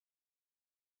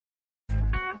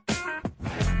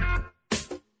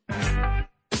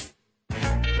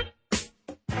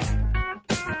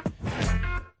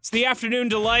the afternoon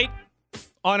delight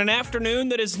on an afternoon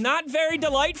that is not very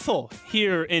delightful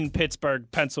here in Pittsburgh,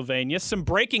 Pennsylvania. Some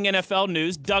breaking NFL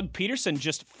news. Doug Peterson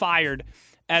just fired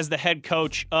as the head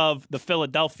coach of the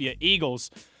Philadelphia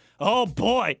Eagles. Oh,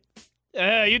 boy.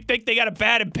 You'd think they got it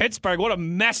bad in Pittsburgh. What a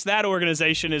mess that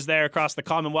organization is there across the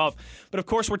Commonwealth. But, of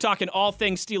course, we're talking all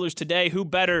things Steelers today. Who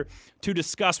better to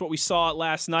discuss what we saw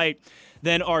last night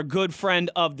than our good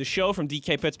friend of the show from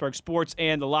DK Pittsburgh Sports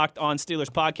and the Locked On Steelers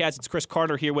podcast. It's Chris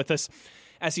Carter here with us,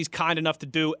 as he's kind enough to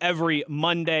do every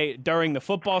Monday during the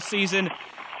football season.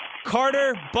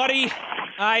 Carter, buddy,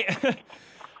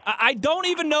 I don't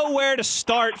even know where to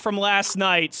start from last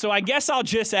night, so I guess I'll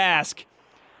just ask,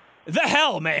 the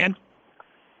hell, man?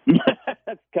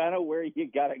 That's kind of where you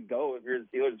got to go if you're a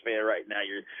Steelers fan right now.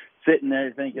 You're sitting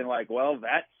there thinking like, well,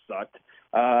 that sucked.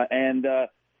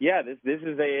 This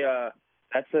is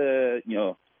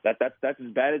that's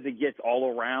as bad as it gets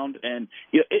all around. And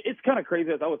it's kind of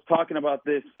crazy. As I was talking about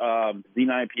this,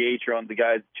 Z9PH on the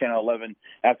guys Channel 11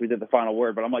 after we did the final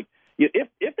word, but I'm like, if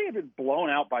they had been blown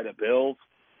out by the Bills,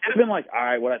 it'd have been like, all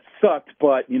right, well, that sucked,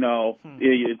 but,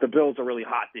 the Bills are really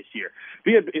hot this year.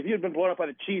 If you had been blown up by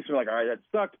the Chiefs, you're like, all right, that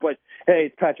sucked, but, hey,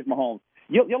 it's Patrick Mahomes.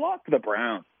 You lost to the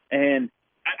Browns. And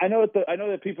I know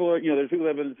that people are, there's people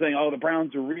that have been saying, oh, the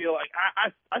Browns are real. Like,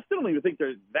 I still don't even think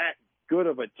they're that good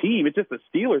of a team. It's just the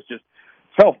Steelers just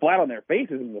fell flat on their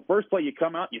faces. In the first play, you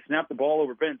come out, you snap the ball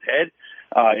over Ben's head,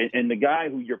 and the guy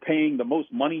who you're paying the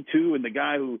most money to, and the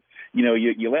guy who,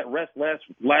 you let rest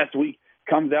last week,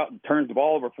 comes out and turns the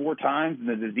ball over 4 times, and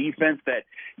the defense that,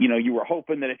 you were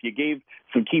hoping that if you gave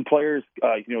some key players,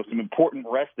 some important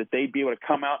rest, that they'd be able to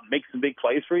come out and make some big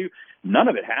plays for you. None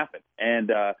of it happened.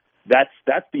 And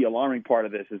that's the alarming part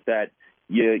of this, is that,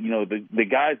 the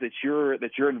guys that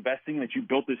you're investing in, that you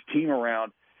built this team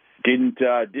around, didn't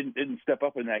step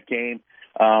up in that game.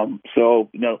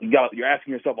 You're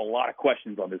asking yourself a lot of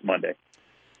questions on this Monday.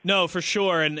 No, for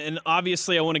sure, and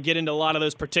obviously I want to get into a lot of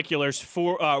those particulars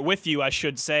with you, I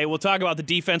should say. We'll talk about the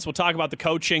defense, we'll talk about the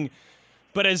coaching,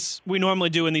 but as we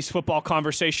normally do in these football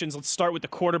conversations, let's start with the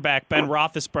quarterback, Ben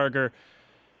Roethlisberger.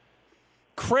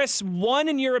 Chris, 1,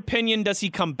 in your opinion, does he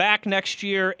come back next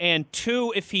year? And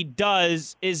 2, if he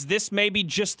does, is this maybe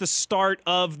just the start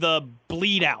of the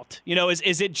bleed out?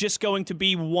 Is it just going to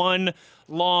be one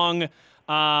long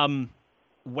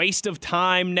waste of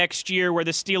time next year where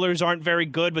the Steelers aren't very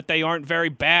good, but they aren't very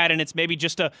bad, and it's maybe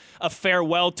just a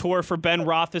farewell tour for Ben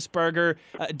Roethlisberger?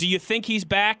 Do you think he's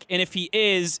back? And if he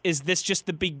is this just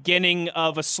the beginning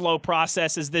of a slow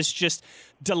process? Is this just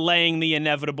delaying the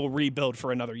inevitable rebuild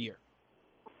for another year?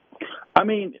 I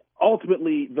mean,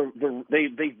 ultimately,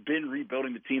 they've been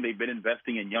rebuilding the team. They've been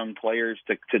investing in young players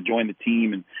to join the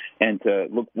team and to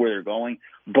look where they're going.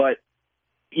 But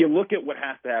you look at what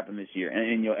has to happen this year,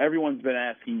 and everyone's been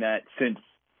asking that since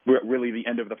really the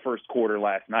end of the first quarter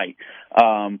last night.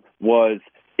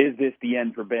 Is this the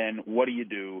end for Ben? What do you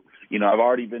do? I've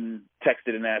already been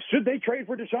texted and asked, should they trade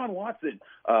for Deshaun Watson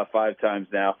 5 times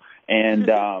now?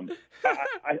 And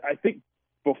I think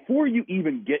before you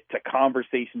even get to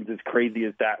conversations as crazy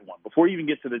as that one, before you even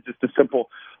get to just a simple,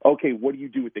 okay, what do you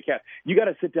do with the cap? You got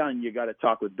to sit down and you got to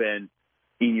talk with Ben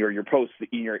in your post,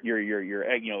 in your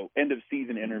end of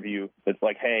season interview. That's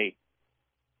like, hey,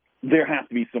 there has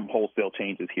to be some wholesale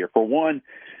changes here. For one,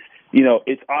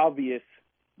 it's obvious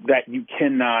that you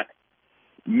cannot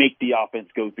make the offense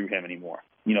go through him anymore.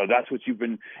 That's what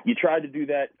you tried to do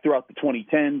that throughout the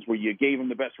 2010s, where you gave him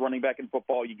the best running back in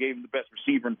football, you gave him the best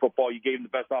receiver in football, you gave him the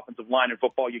best offensive line in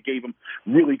football, you gave him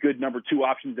really good number 2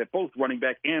 options at both running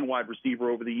back and wide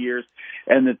receiver over the years,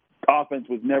 and the offense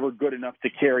was never good enough to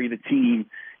carry the team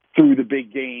through the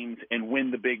big games and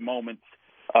win the big moments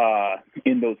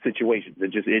in those situations.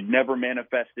 It never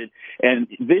manifested. And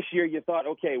this year you thought,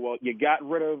 okay, well, you got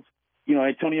rid of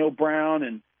Antonio Brown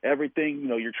and everything.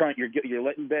 You're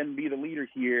letting Ben be the leader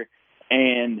here,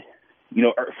 and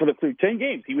through 10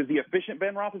 games he was the efficient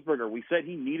Ben Roethlisberger we said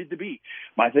he needed to be.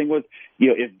 My thing was,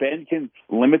 if Ben can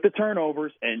limit the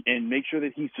turnovers and make sure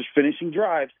that he's just finishing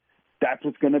drives, that's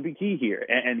what's going to be key here.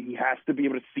 And he has to be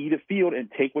able to see the field and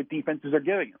take what defenses are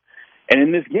giving him. And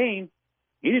in this game,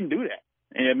 he didn't do that.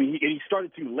 And I mean, he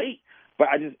started too late. But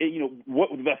what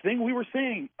the thing we were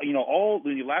saying, all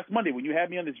the last Monday when you had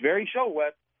me on this very show,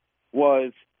 Wes,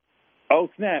 was, oh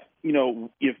snap,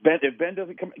 if Ben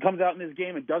comes out in this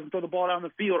game and doesn't throw the ball down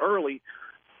the field early,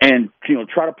 and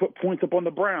try to put points up on the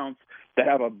Browns that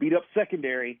have a beat up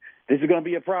secondary, this is going to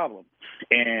be a problem.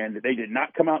 And they did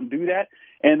not come out and do that.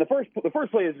 And the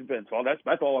first play isn't Ben's fault.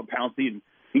 That's all on Pouncey, and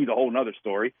he's a whole nother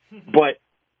story. But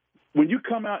when you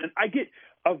come out, and I get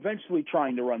eventually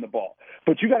trying to run the ball.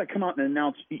 But you got to come out and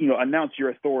announce your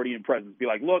authority and presence. Be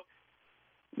like, look,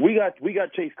 we got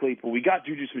Chase Claypool, we got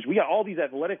Juju Smith, we got all these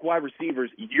athletic wide receivers.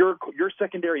 Your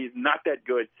secondary is not that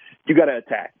good. You got to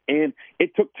attack. And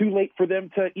it took too late for them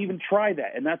to even try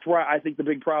that. And that's where I think the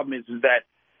big problem is that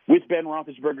with Ben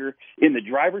Roethlisberger in the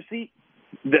driver's seat,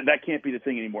 that can't be the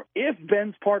thing anymore. If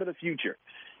Ben's part of the future,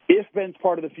 he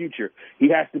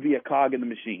has to be a cog in the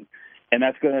machine. And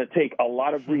that's going to take a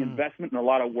lot of reinvestment and a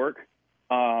lot of work.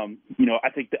 I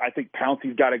think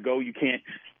Pouncey's got to go. You can't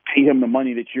pay him the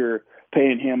money that you're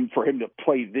paying him for him to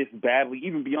play this badly,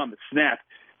 even beyond the snap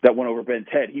that went over Ben's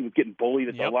head. He was getting bullied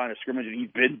at the line of scrimmage, and he's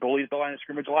been bullied at the line of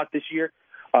scrimmage a lot this year.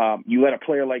 You let a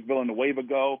player like Villanueva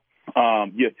go.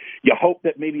 You hope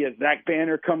that maybe as Zach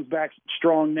Banner comes back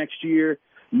strong next year,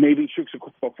 maybe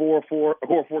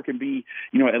Okorafor can be,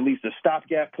 at least a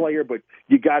stopgap player, but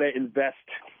you got to invest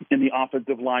in the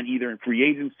offensive line either in free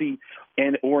agency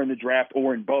or in the draft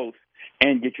or in both,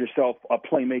 and get yourself a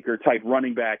playmaker type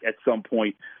running back at some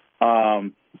point.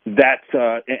 And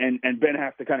Ben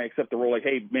has to kind of accept the role like,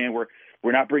 hey man,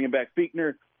 we're not bringing back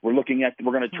Fichtner. We're going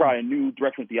to try a new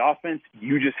direction with the offense.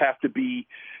 You just have to be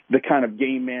the kind of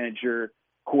game manager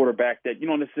quarterback that you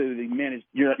don't necessarily manage.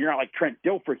 You're not like Trent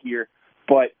Dilfer here,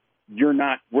 but we're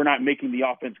not making the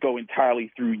offense go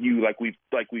entirely through you like we've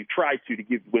tried to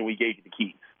give when we gave you the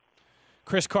keys.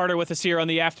 Chris Carter with us here on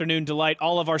the Afternoon Delight.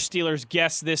 All of our Steelers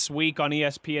guests this week on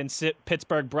ESPN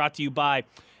Pittsburgh, brought to you by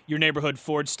your neighborhood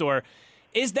Ford store.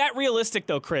 Is that realistic,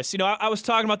 though, Chris? I was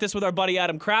talking about this with our buddy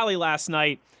Adam Crowley last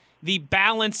night, the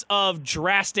balance of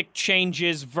drastic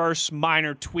changes versus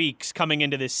minor tweaks coming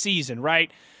into this season,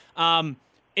 right?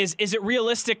 Is it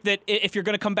realistic that if you're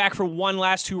going to come back for one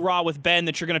last hurrah with Ben,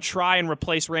 that you're going to try and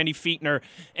replace Randy Fichtner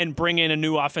and bring in a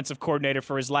new offensive coordinator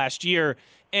for his last year?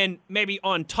 And maybe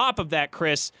on top of that,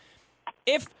 Chris,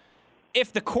 if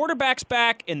the quarterback's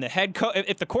back and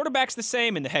if the quarterback's the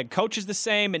same and the head coach is the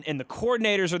same and the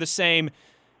coordinators are the same,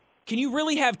 can you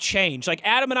really have change? Like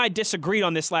Adam and I disagreed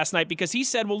on this last night because he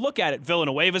said, well, look at it.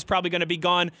 Villanueva's probably going to be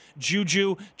gone.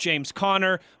 Juju, James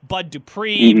Conner, Bud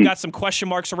Dupree. You've got some question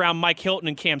marks around Mike Hilton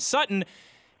and Cam Sutton.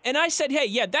 And I said, hey,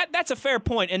 yeah, that's a fair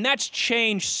point, and that's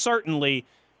changed certainly.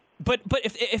 But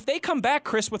if they come back,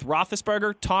 Chris, with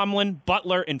Roethlisberger, Tomlin,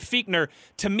 Butler, and Fichtner,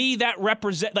 to me that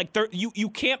represent you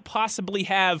can't possibly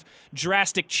have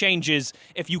drastic changes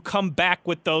if you come back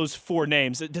with those four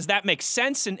names. Does that make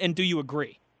sense? And do you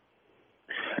agree?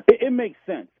 It makes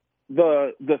sense.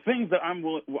 The things that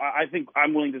I think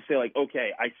I'm willing to say, like,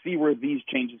 okay, I see where these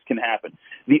changes can happen.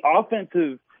 The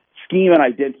offensive scheme and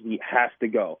identity has to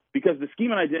go because the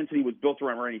scheme and identity was built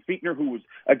around Randy Fichtner, who was,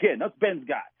 again, that's Ben's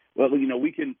guy. Well,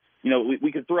 we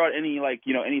could throw out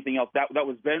anything else. That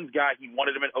was Ben's guy. He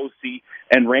wanted him at OC,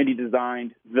 and Randy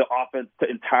designed the offense to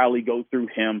entirely go through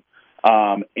him.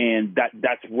 And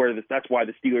that's why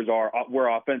the Steelers were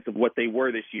offensive what they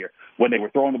were this year. When they were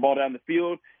throwing the ball down the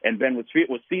field and Ben was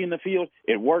seeing the field,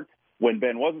 it worked. When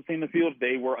Ben wasn't seeing the field,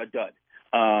 they were a dud.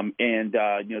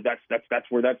 That's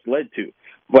where that's led to.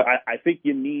 But I think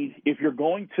you need, if you're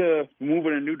going to move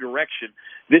in a new direction,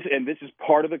 this is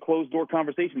part of the closed door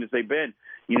conversation, to say, Ben,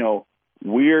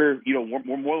 we're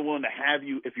more willing to have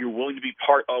you if you're willing to be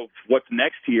part of what's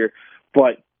next here.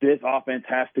 But this offense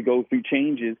has to go through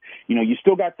changes. You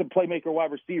still got some playmaker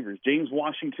wide receivers. James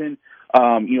Washington,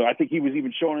 I think he was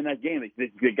even showing in that game.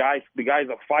 The guy's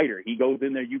a fighter. He goes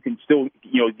in there. You can still,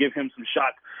 give him some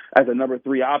shots as a number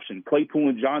 3 option. Claypool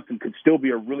and Johnson could still be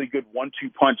a really good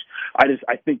 1-2 punch.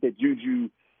 I think that Juju,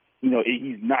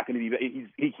 he's not going to be.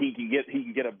 He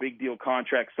can get a big deal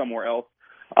contract somewhere else,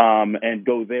 and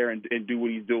go there and do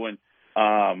what he's doing.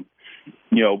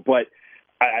 But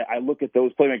I look at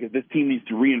those playmakers. This team needs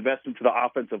to reinvest into the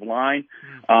offensive line,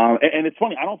 and it's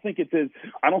funny. I don't think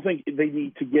they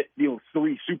need to get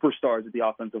 3 superstars at the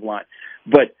offensive line,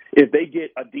 but if they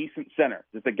get a decent center,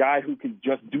 that's a guy who can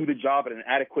just do the job at an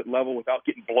adequate level without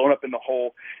getting blown up in the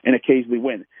hole and occasionally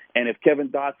win. And if Kevin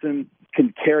Dotson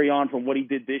can carry on from what he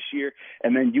did this year,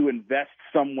 and then you invest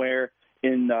somewhere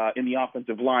in the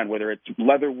offensive line, whether it's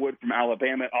Leatherwood from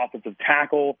Alabama, offensive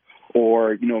tackle,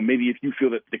 or maybe if you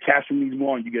feel that the Castro needs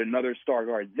more, and you get another star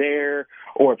guard there,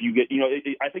 or if you get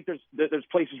I think there's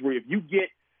places where if you get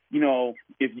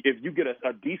if you get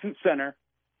a decent center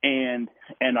and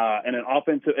an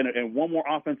offensive and one more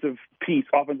offensive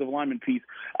lineman piece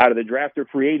out of the draft or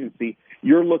free agency,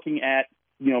 you're looking at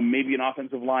maybe an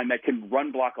offensive line that can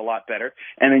run block a lot better.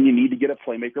 And then you need to get a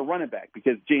playmaker running back,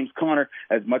 because James Conner,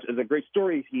 as much as a great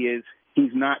story as he is,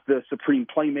 he's not the supreme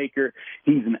playmaker.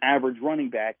 He's an average running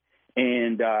back.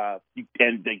 and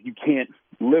you can't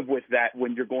live with that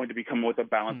when you're going to become with a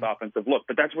balanced offensive look.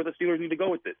 But that's where the Steelers need to go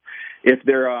with this.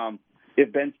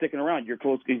 If Ben's sticking around, you're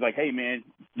close. He's like, hey man,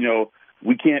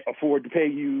 we can't afford to pay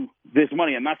you this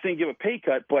money. I'm not saying give a pay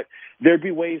cut, but there'd be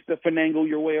ways to finagle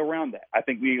your way around that. I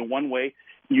think one way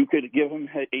you could give him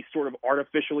a sort of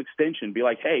artificial extension. Be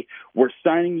like, hey, we're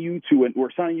signing you to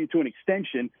an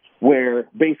extension where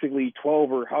basically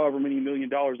 12 or however many $1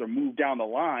 million are moved down the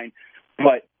line,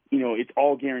 but it's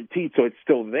all guaranteed, so it's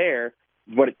still there.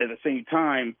 But at the same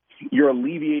time, you're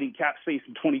alleviating cap space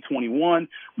in 2021,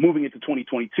 moving into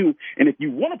 2022. And if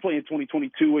you want to play in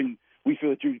 2022 and we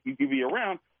feel that you could be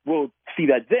around, we'll see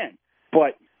that then.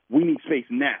 But we need space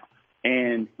now.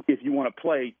 And if you want to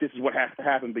play, this is what has to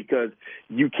happen, because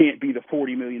you can't be the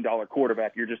 $40 million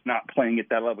quarterback. You're just not playing at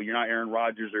that level. You're not Aaron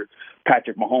Rodgers or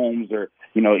Patrick Mahomes or,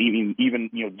 even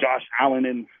Josh Allen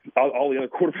and all the other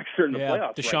quarterbacks that are in the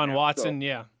playoffs. Deshaun right Watson,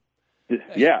 now.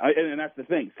 And that's the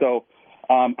thing. So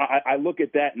I look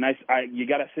at that, and you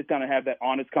got to sit down and have that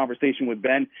honest conversation with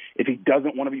Ben. If he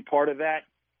doesn't want to be part of that,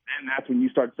 then that's when you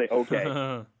start to say,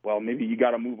 okay, well, maybe you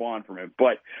got to move on from it.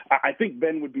 But I think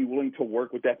Ben would be willing to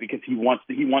work with that, because he wants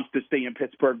to stay in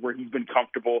Pittsburgh where he's been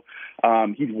comfortable.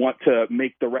 He'd want to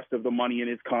make the rest of the money in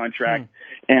his contract,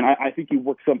 and I think he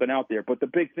works something out there. But the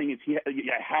big thing is he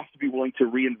has to be willing to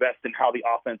reinvest in how the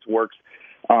offense works.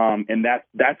 And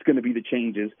that's going to be the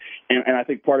changes. And I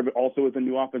think part of it also is a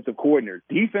new offensive coordinator.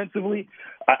 Defensively,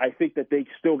 I think that they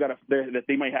still that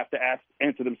they might have to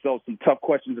answer themselves some tough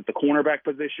questions at the cornerback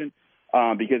position,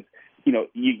 because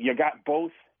you got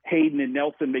both Hayden and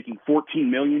Nelson making $14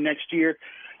 million next year.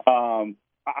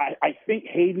 I think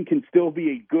Hayden can still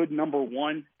be a good number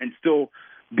one and still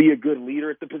be a good leader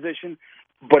at the position.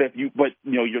 But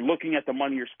you're looking at the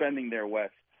money you're spending there, Wes.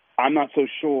 I'm not so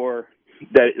sure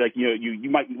that you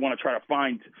might want to try to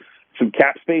find some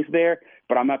cap space there,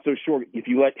 but I'm not so sure if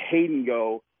you let Hayden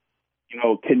go,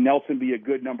 can Nelson be a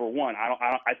good number one?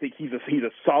 I think he's a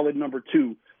solid number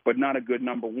two, but not a good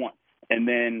number one. And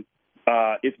then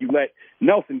if you let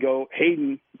Nelson go,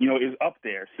 Hayden, is up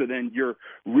there. So then you're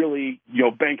really,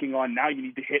 banking on, now you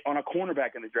need to hit on a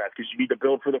cornerback in the draft, because you need to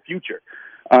build for the future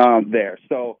there.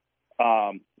 So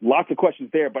lots of questions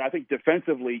there, but I think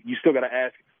defensively, you still got to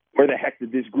ask, where the heck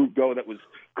did this group go that was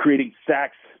creating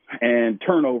sacks and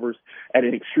turnovers at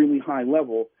an extremely high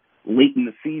level late in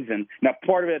the season? Now,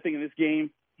 part of it, I think, in this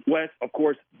game, Wes, of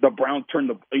course, the Browns got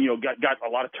a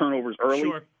lot of turnovers early,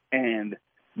 and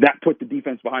that put the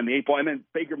defense behind the eight ball. And then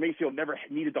Baker Mayfield never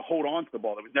needed to hold on to the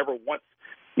ball. There was never once,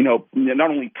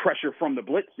 not only pressure from the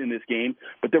blitz in this game,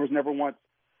 but there was never once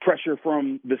pressure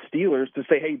from the Steelers to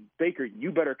say, hey, Baker,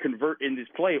 you better convert in this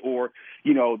play, or,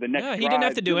 the next he didn't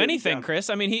have to do anything,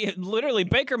 Chris. I mean,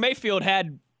 Baker Mayfield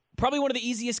had probably one of the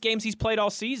easiest games he's played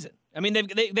all season. I mean,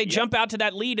 they jump out to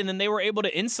that lead, and then they were able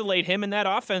to insulate him in that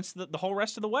offense the whole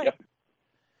rest of the way.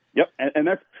 Yep. And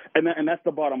that's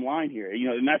the bottom line here.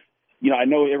 And that's, I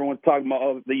know everyone's talking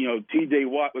about, T.J.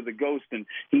 Watt was a ghost, and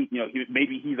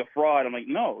maybe he's a fraud. I'm like,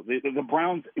 no, the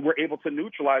Browns were able to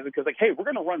neutralize it, because, hey, we're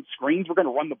going to run screens, we're going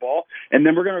to run the ball, and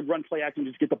then we're going to run play action,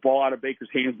 just get the ball out of Baker's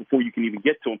hands before you can even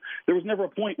get to him. There was never a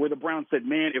point where the Browns said,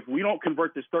 man, if we don't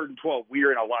convert this 3rd and 12, we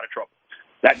are in a lot of trouble.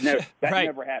 That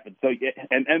never happened. So,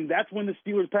 and that's when the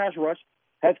Steelers pass rush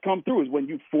has come through, is when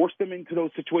you force them into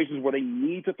those situations where they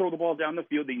need to throw the ball down the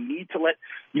field, they need to let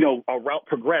a route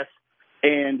progress,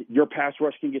 and your pass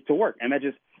rush can get to work. And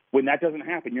when that doesn't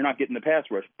happen, you're not getting the pass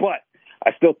rush. But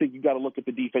I still think you got to look at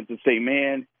the defense and say,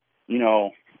 man,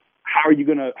 how are you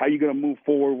gonna move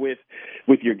forward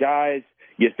with your guys?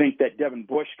 You think that Devin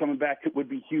Bush coming back would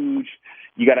be huge.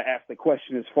 You got to ask the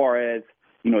question as far as,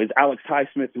 is Alex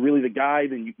Highsmith really the guy?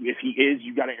 Then if he is,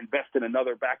 you got to invest in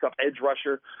another backup edge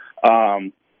rusher.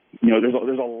 There's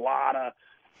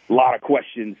a lot of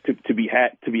questions to be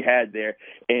had there,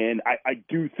 and I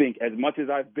do think, as much as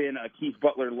I've been a Keith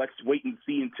Butler, let's wait and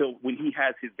see until when he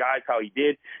has his guys how he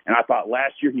did, and I thought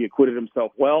last year he acquitted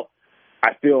himself well.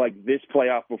 I feel like this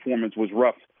playoff performance was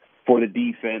rough for the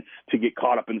defense to get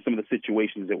caught up in some of the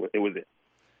situations it was in.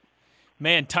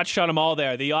 Man, touched on them all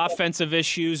there. The offensive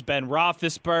issues, Ben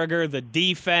Roethlisberger, the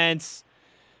defense.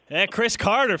 Chris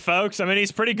Carter, folks. I mean,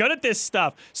 he's pretty good at this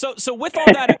stuff. So with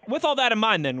all that in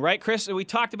mind, then, right, Chris? We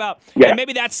talked about, and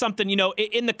maybe that's something,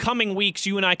 in the coming weeks,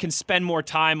 you and I can spend more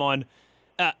time on.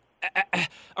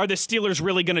 Are the Steelers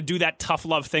really going to do that tough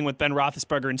love thing with Ben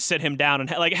Roethlisberger and sit him down? And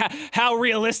how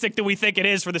realistic do we think it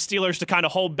is for the Steelers to kind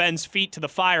of hold Ben's feet to the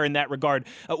fire in that regard?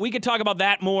 We could talk about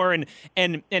that more and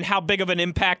how big of an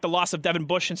impact the loss of Devin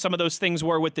Bush and some of those things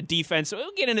were with the defense.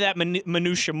 We'll get into that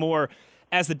minutia more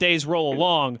as the days roll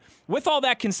along. With all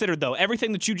that considered, though,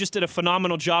 everything that you just did a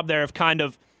phenomenal job there of kind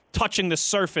of touching the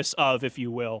surface of, if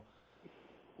you will,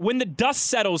 when the dust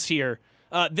settles here,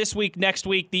 this week, next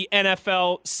week, the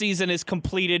NFL season is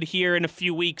completed here in a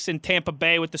few weeks in Tampa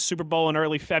Bay with the Super Bowl in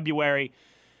early February.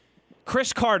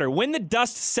 Cris Carter, when the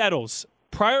dust settles,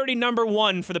 priority number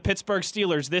one for the Pittsburgh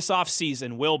Steelers this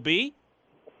offseason will be?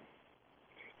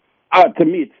 To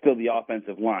me, it's still the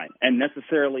offensive line and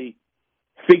necessarily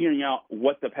figuring out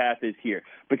what the path is here.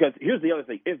 Because here's the other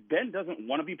thing. If Ben doesn't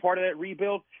want to be part of that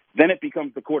rebuild, then it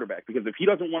becomes the quarterback. Because if he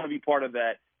doesn't want to be part of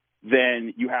that,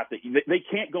 then you have to – they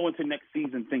can't go into next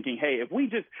season thinking, hey, if we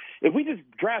just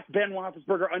draft Ben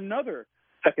Roethlisberger, another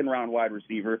second-round wide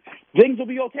receiver, things will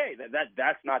be okay.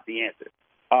 That's not the answer.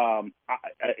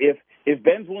 If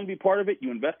Ben's willing to be part of it,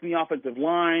 you invest in the offensive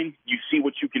line, you see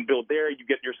what you can build there, you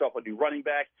get yourself a new running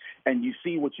back, and you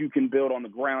see what you can build on the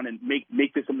ground and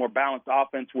make this a more balanced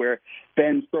offense where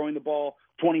Ben's throwing the ball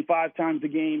 25 times a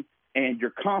game, and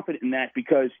you're confident in that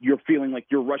because you're feeling like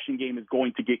your rushing game is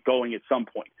going to get going at some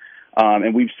point.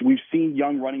 And we've seen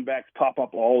young running backs pop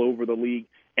up all over the league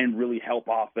and really help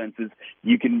offenses.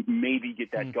 You can maybe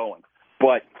get that going.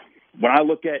 But when I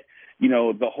look at,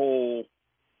 the whole,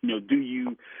 if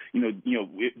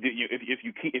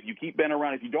you keep Ben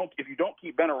around, if you don't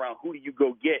keep Ben around, who do you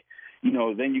go get?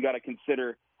 Then you got to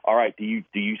consider, all right, do you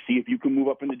see if you can move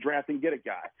up in the draft and get a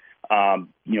guy?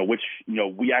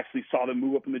 We actually saw them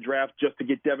move up in the draft just to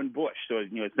get Devin Bush. So,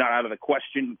 it's not out of the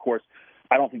question. Of course,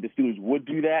 I don't think the Steelers would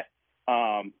do that.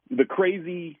 The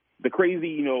crazy,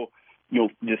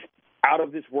 just out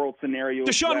of this world scenario.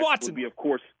 Deshaun Watson would be, of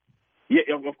course.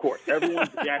 Yeah, of course. Everyone's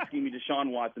asking me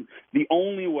Deshaun Watson. The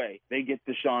only way they get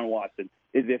Deshaun Watson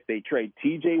is if they trade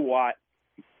T.J. Watt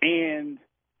and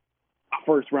a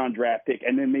first-round draft pick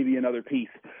and then maybe another piece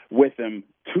with them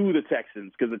to the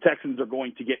Texans, because the Texans are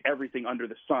going to get everything under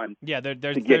the sun. Yeah,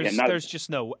 there's just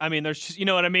no – I mean, there's just – you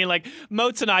know what I mean? Like,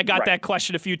 Moats and I got that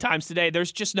question a few times today.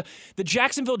 There's just no – the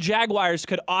Jacksonville Jaguars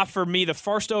could offer me the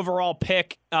first overall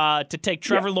pick to take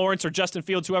Trevor Lawrence or Justin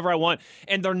Fields, whoever I want,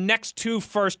 and their next 2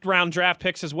 first-round draft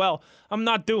picks as well. I'm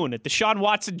not doing it. Deshaun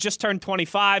Watson just turned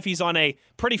 25. He's on a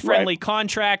pretty friendly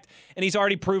contract, and he's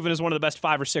already proven as one of the best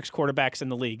 5 or 6 quarterbacks in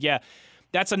the league. Yeah,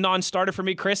 that's a non-starter for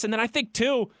me, Chris. And then I think,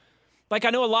 too – like, I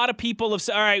know a lot of people have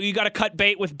said, all right, you got to cut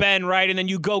bait with Ben, right? And then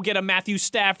you go get a Matthew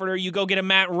Stafford or you go get a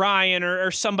Matt Ryan or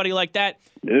somebody like that.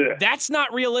 Ugh. That's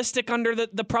not realistic under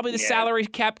the salary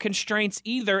cap constraints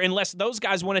either, unless those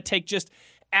guys want to take just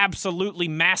absolutely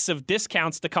massive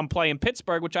discounts to come play in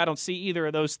Pittsburgh, which I don't see either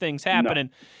of those things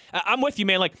happening. No. I'm with you,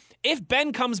 man. Like, if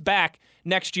Ben comes back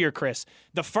next year, Chris,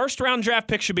 the first-round draft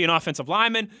pick should be an offensive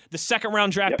lineman. The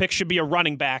second-round draft pick should be a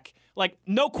running back. Like,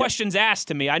 no questions asked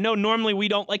to me. I know normally we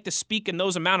don't like to speak in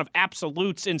those amount of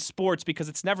absolutes in sports because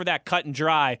it's never that cut and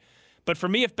dry. But for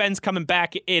me, if Ben's coming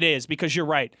back, it is, because you're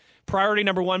right. Priority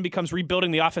number one becomes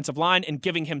rebuilding the offensive line and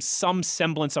giving him some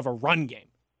semblance of a run game.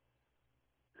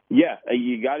 Yeah,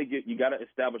 you got to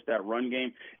establish that run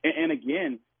game. And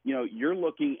again, you're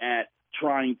looking at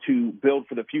trying to build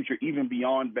for the future even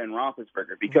beyond Ben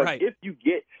Roethlisberger, because if you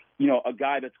get a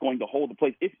guy that's going to hold the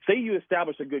place. If say you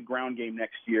establish a good ground game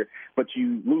next year, but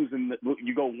you lose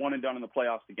you go one and done in the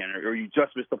playoffs again, or you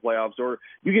just miss the playoffs, or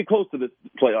you get close to the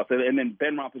playoffs, and then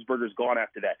Ben Roethlisberger's gone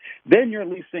after that. Then you're at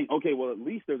least saying, okay, well, at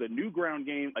least there's a new ground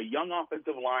game, a young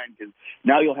offensive line, because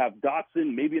now you'll have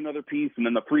Dotson, maybe another piece, and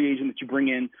then the free agent that you bring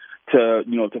in to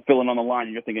fill in on the line.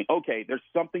 And you're thinking, okay, there's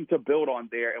something to build on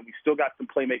there, and we still got some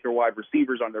playmaker wide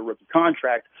receivers on their rookie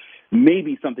contract.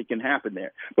 Maybe something can happen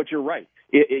there. But you're right.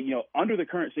 Under the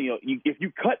current, if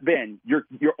you cut Ben, you're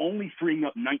only freeing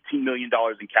up $19 million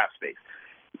in cap space.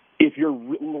 If you're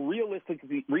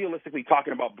realistically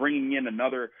talking about bringing in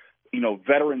another,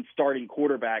 veteran starting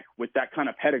quarterback with that kind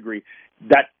of pedigree,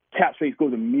 that cap space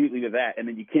goes immediately to that, and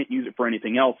then you can't use it for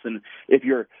anything else. And if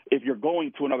you're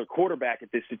going to another quarterback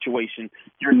at this situation,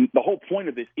 the whole point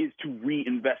of this is to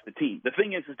reinvest the team. The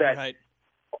thing is that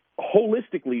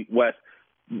holistically, Wes,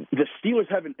 the Steelers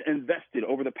have invested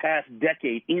over the past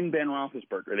decade in Ben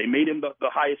Roethlisberger. They made him the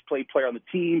highest paid player on the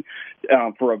team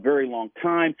for a very long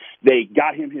time. They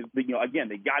got him they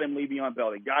got him Le'Veon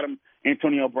Bell. They got him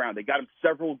Antonio Brown. They got him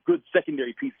several good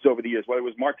secondary pieces over the years, whether it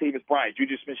was Martavis Bryant,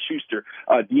 Juju Smith-Schuster,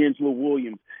 D'Angelo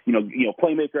Williams,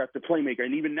 playmaker after playmaker.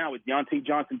 And even now with Deontay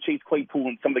Johnson, Chase Claypool,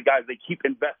 and some of the guys, they keep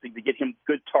investing to get him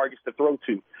good targets to throw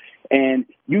to. And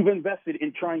you've invested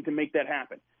in trying to make that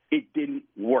happen. It didn't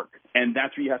work. And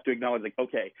that's where you have to acknowledge,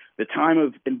 okay, the time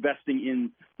of investing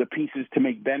in the pieces to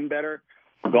make Ben better,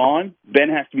 gone. Ben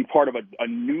has to be part of a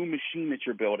new machine that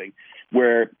you're building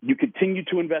where you continue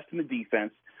to invest in the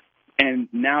defense And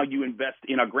now you invest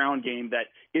in a ground game that,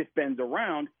 if Ben's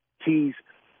around, he's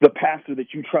the passer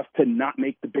that you trust to not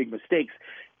make the big mistakes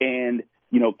and,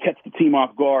 catch the team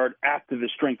off guard after the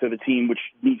strength of the team, which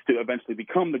needs to eventually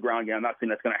become the ground game. I'm not saying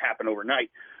that's going to happen overnight.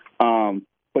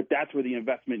 But that's where the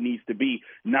investment needs to be,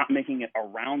 not making it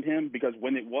around him, because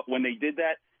when they did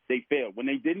that, they failed. When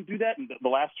they didn't do that, and the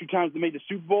last 2 times they made the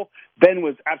Super Bowl, Ben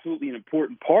was absolutely an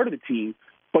important part of the team,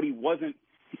 but he wasn't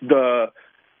the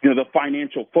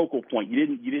financial focal point. You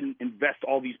didn't invest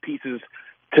all these pieces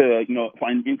to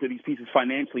find into these pieces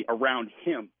financially around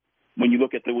him. When you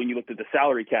looked at the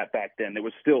salary cap back then, there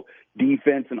was still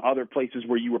defense and other places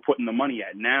where you were putting the money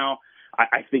at. Now,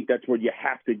 I think that's where you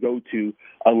have to go to,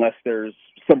 unless there's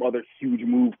some other huge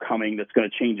move coming that's going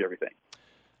to change everything.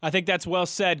 I think that's well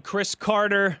said. Cris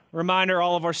Carter, reminder,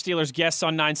 all of our Steelers guests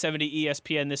on 970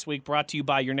 ESPN this week, brought to you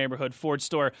by your neighborhood Ford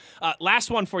store.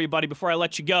 Last one for you, buddy, before I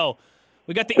let you go.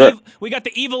 We got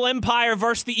the evil empire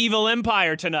versus the evil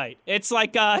empire tonight. It's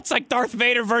like Darth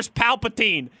Vader versus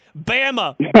Palpatine.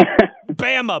 Bama,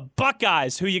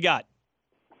 Buckeyes. Who you got?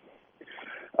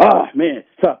 Oh man, it's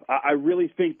tough. I really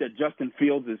think that Justin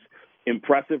Fields is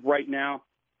impressive right now.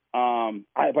 But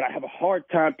I have a hard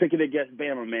time picking against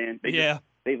Bama, man. They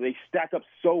stack up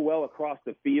so well across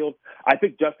the field. I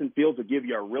think Justin Fields will give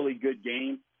you a really good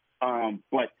game.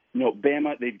 But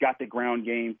Bama, they've got the ground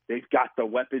game. They've got the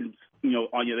weapons.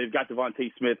 They've got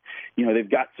Devontae Smith. They've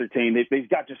got Surtain. They've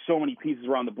got just so many pieces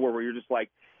around the board where you're just like,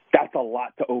 that's a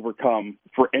lot to overcome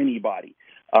for anybody.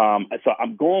 So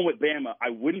I'm going with Bama. I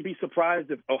wouldn't be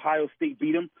surprised if Ohio State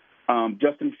beat them.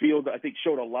 Justin Fields, I think,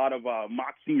 showed a lot of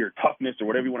moxie or toughness or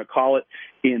whatever you want to call it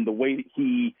in the way that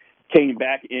he came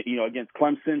back, against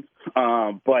Clemson.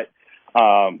 I'm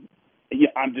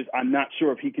not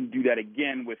sure if he can do that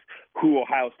again with who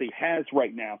Ohio State has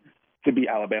right now to beat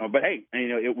Alabama. But hey,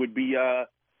 it would be. I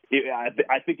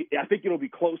think it'll be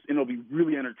close and it'll be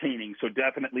really entertaining. So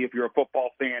definitely, if you're a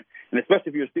football fan, and especially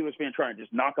if you're a Steelers fan, trying to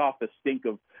just knock off the stink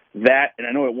of that. And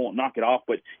I know it won't knock it off,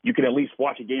 but you can at least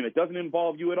watch a game that doesn't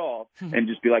involve you at all and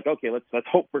just be like, okay, let's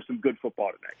hope for some good football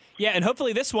tonight. Yeah, and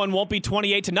hopefully this one won't be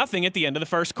 28-0 at the end of the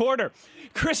first quarter.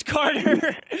 Cris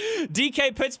Carter,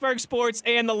 DK Pittsburgh Sports,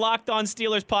 and the Locked On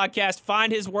Steelers podcast.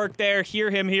 Find his work there. Hear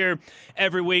him here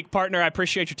every week. Partner, I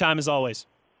appreciate your time as always.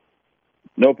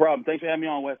 No problem. Thanks for having me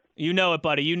on, Wes. You know it,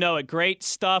 buddy. You know it. Great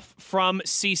stuff from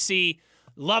CC.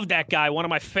 Love that guy. One of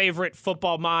my favorite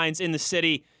football minds in the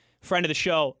city. Friend of the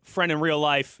show. Friend in real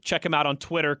life. Check him out on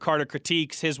Twitter. Carter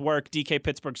Critiques. His work. DK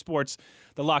Pittsburgh Sports.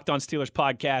 The Locked On Steelers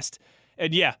podcast.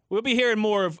 And yeah, we'll be hearing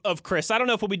more of Chris. I don't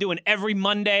know if we'll be doing every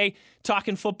Monday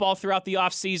talking football throughout the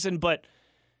offseason, but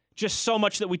just so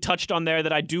much that we touched on there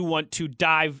that I do want to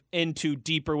dive into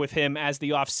deeper with him as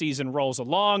the offseason rolls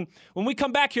along. When we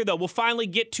come back here, though, we'll finally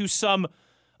get to some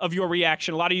of your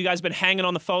reaction. A lot of you guys have been hanging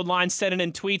on the phone line, sending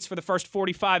in tweets for the first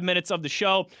 45 minutes of the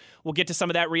show. We'll get to some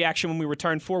of that reaction when we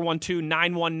return.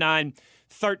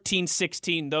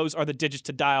 412-919-1316. Those are the digits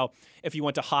to dial if you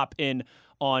want to hop in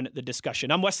on the discussion.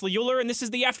 I'm Wesley Euler, and this is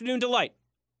the Afternoon Delight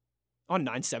on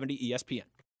 970 ESPN.